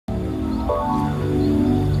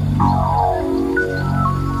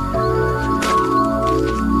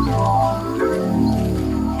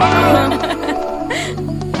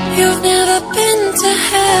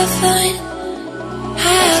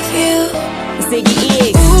Iggy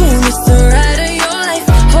is. Ooh, it's the ride of your life.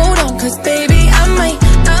 Hold on, cause baby, I might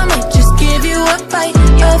just give you a bite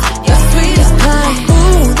of your sweetest pie.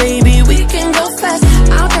 Ooh, baby, we can go fast.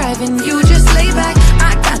 I'll drive and you just lay back.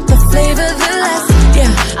 I got the flavor, the last,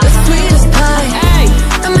 yeah, the sweetest pie. Hey,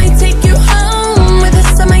 I might take you home with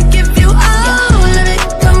us. I might give you all of it.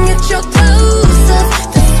 Come get your clothes up,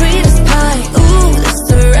 the sweetest pie. Ooh, it's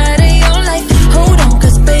the ride of your life. Hold on,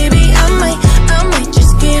 cause baby, I might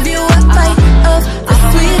just give you a bite of the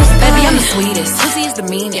sweetest pie. Baby, I'm the sweetest. Pussy is the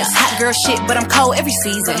meanest. Hot girl shit, but I'm cold every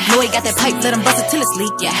season. Know he got that pipe, let him bust it till it's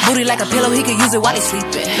leak. Yeah. Booty like a pillow, he could use it while he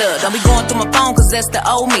sleeping. Look, don't be going through my phone, cause that's the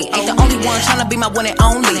old me. Ain't the only one tryna be my one and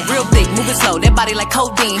only. Real thick, moving slow, that body like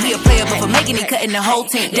codeine. He a player, but for making it, cutting the whole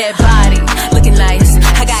team. That body, looking nice.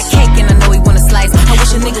 I got cake and I know he wanna slice. I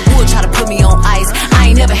wish a nigga would try to put me on ice. I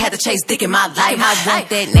ain't never had to chase dick in my life. I want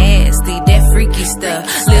that nasty, that freaky stuff.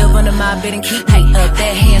 Live under my bed and keep me up.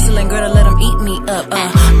 That hand-selling girl to let him eat me up. Ooh,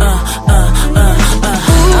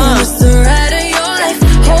 it's the ride of your life.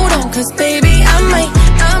 Hold on, cause baby, I might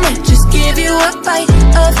just give you a bite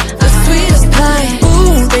of the sweetest pie.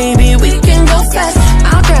 Ooh, baby, we can go fast.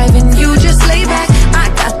 I'll drive and you just lay back. I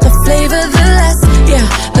got the flavor, the last, yeah,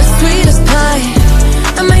 the sweetest pie.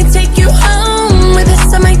 I might take you home with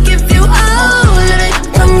us. I might give you all of it.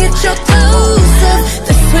 Come get your clothes up,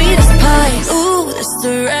 the sweetest pie. Ooh, it's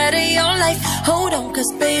the ride of your life. Hold on,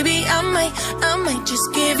 cause baby, I might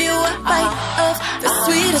just give you a bite of the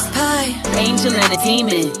sweetest pie. angel and a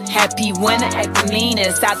demon. Happy when I act the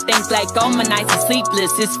meanest. I think like all my nights are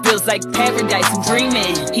sleepless. This feels like paradise, I'm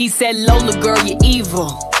dreaming. He said, Lola, girl, you're evil.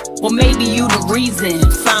 Well, maybe you the reason.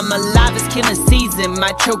 If I'm alive, it's killing season.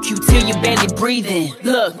 Might choke you till you're barely breathing.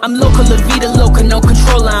 Look, I'm local, La Vida Loca, no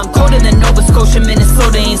controller. I'm colder than Nova Scotia,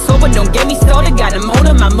 Minnesota. Ain't sober, don't get me started. Got a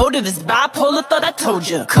motive, my motive is bipolar. Thought I told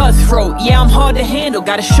ya. Cutthroat, yeah, I'm hard to handle.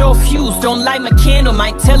 Got a short fuse, don't light my candle.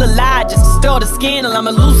 Might tell a lie just to start a scandal. I'm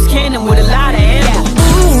a loose cannon with a lot of ammo.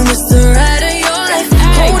 Ooh, it's the ride of your life.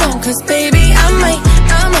 Hold on, cause baby, I might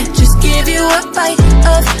just give you a bite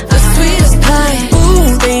of the sweetest pie.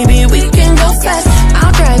 Ooh, baby, we can go fast.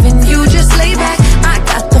 I'll drive and you just lay back. I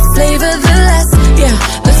got the flavor, the last, yeah,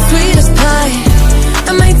 the sweetest pie.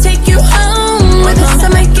 I might take you home with us. I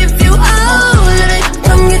might give you all of it.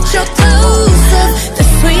 Come get your clothes up, the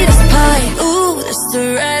sweetest pie. Ooh, that's the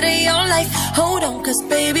ride of your life. Hold on, cause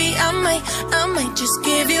baby, I might just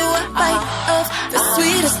give you a bite of the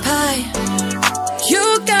sweetest pie. You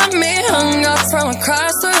got me hung up from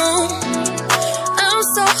across the room. I'm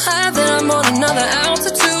so high that I'm on another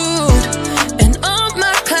altitude. And on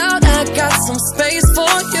my cloud, I got some space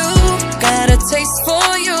for you. Got a taste for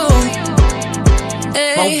you.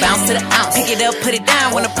 Hey. Won't bounce to the ounce. Pick it up, put it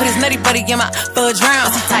down. Wanna put his nutty buddy in my fudge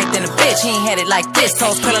round. He tight than a bitch, he ain't had it like this.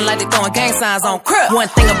 Toes curling like they throwing gang signs on crib. One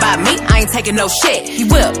thing about me, I ain't taking no shit. He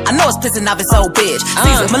whip, I know it's pissing off his old bitch.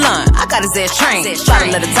 Caesar Milan, I got his ass trained. Try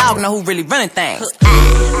to let a dog know who really running things.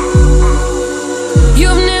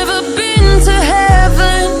 You've never been to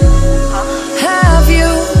heaven, have you?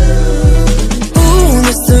 Ooh,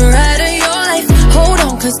 it's the ride of your life. Hold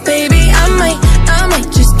on, cause baby, I might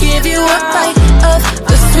just give you a bite of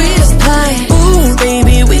the sweetest pie. Ooh,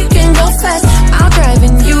 baby, we can go fast. I'll drive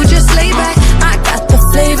and you just lay back. I got the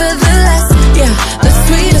flavor, the last, yeah, the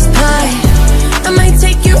sweetest pie. I might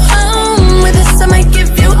take you home with us. I might give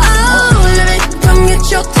you all of it. Come get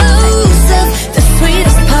your clothes up, the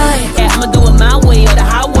sweetest pie. Yeah, I'ma do it my way or the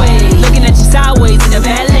highway. Looking at you sideways in the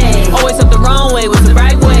valet. Always up the wrong way, was the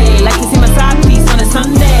right way. Like you see my side piece on a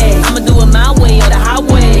Sunday. I'ma do it my way or the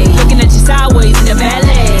highway. Looking at you sideways in the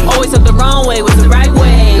valet. Always up the wrong way, was the right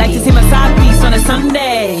way. Like to see my side piece on a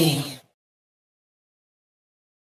Sunday.